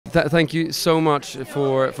thank you so much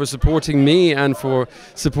for supporting me and for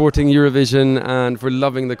supporting Eurovision and for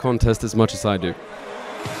loving the contest as much as I do.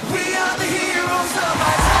 We are the heroes of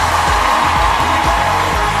our time.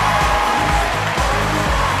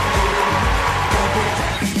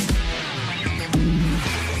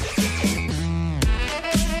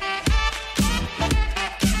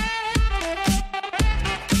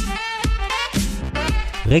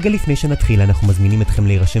 רגע לפני שנתחיל אנחנו מזמינים אתכם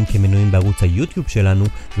להירשם כמנויים בערוץ היוטיוב שלנו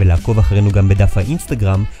ולעקוב אחרינו גם בדף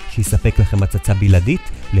האינסטגרם שיספק לכם הצצה בלעדית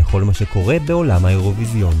לכל מה שקורה בעולם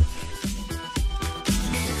האירוויזיון.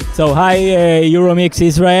 So hi Euromix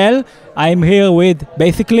Israel. I'm here with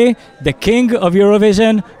basically the king of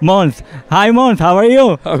Eurovision, Måns. Hi Måns, how are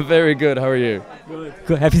you? I'm very good. How are you?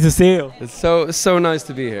 Good. Happy to see you. It's so nice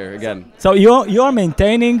to be here again. So you are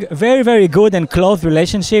maintaining very good and close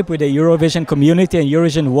relationship with the Eurovision community and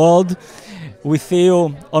Eurovision world. We see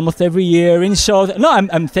you almost every year in shows. No,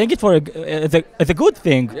 I'm saying it for as a good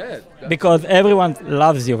thing. Yeah, because everyone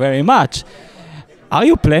loves you very much. Are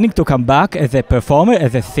you planning to come back as a performer,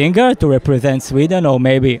 as a singer to represent Sweden or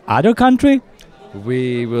maybe other country?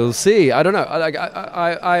 We will see. I don't know.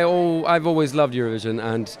 I've always loved Eurovision,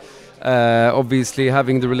 and obviously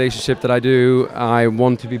having the relationship that I do, I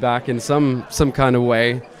want to be back in some kind of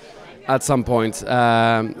way at some point.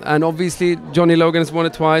 And obviously Johnny Logan has won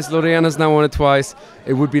it twice, Loreen has now won it twice.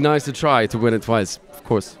 It would be nice to try to win it twice, of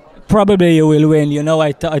course. Probably you will win. You know,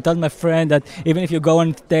 I told my friend that even if you go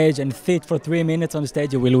on stage and sit for 3 minutes on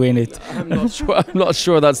stage, you will win it. I'm not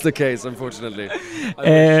sure that's the case, unfortunately.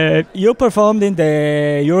 You performed in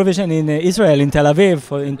the Eurovision in Israel, in Tel Aviv,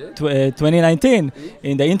 in 2019,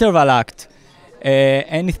 in the interval act.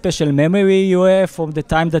 Any special memory you have from the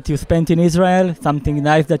time that you spent in Israel? Something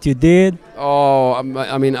nice that you did? Oh,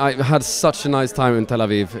 I mean, I had such a nice time in Tel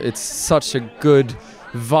Aviv. It's such a good,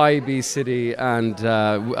 vibey city, and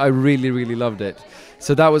I really loved it.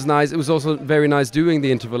 So that was nice. It was also very nice doing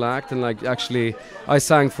the interval act, and like actually I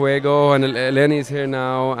sang Fuego, and Eleni is here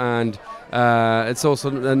now, and it's also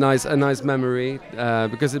a nice memory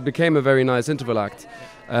because it became a very nice interval act.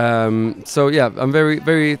 So yeah, I'm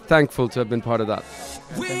very thankful to have been part of that.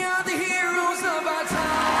 We are the heroes of our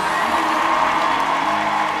time.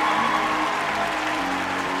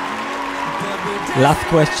 Last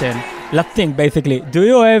question. Last thing, basically. Do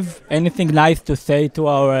you have anything nice to say to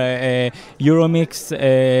our Euromix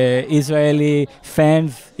Israeli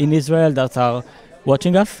fans in Israel that are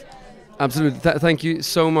watching us? Absolutely. Thank you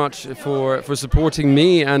so much for supporting me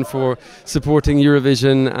and for supporting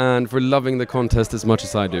Eurovision and for loving the contest as much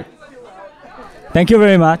as I do. Thank you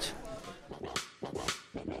very much.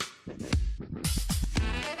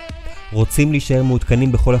 רוצים להישאר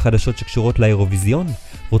מעודכנים בכל החדשות שקשורות לאירוויזיון?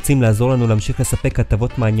 רוצים לעזור לנו להמשיך לספק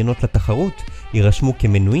כתבות מעניינות לתחרות? יירשמו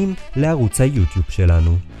כמנויים לערוץ היוטיוב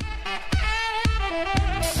שלנו.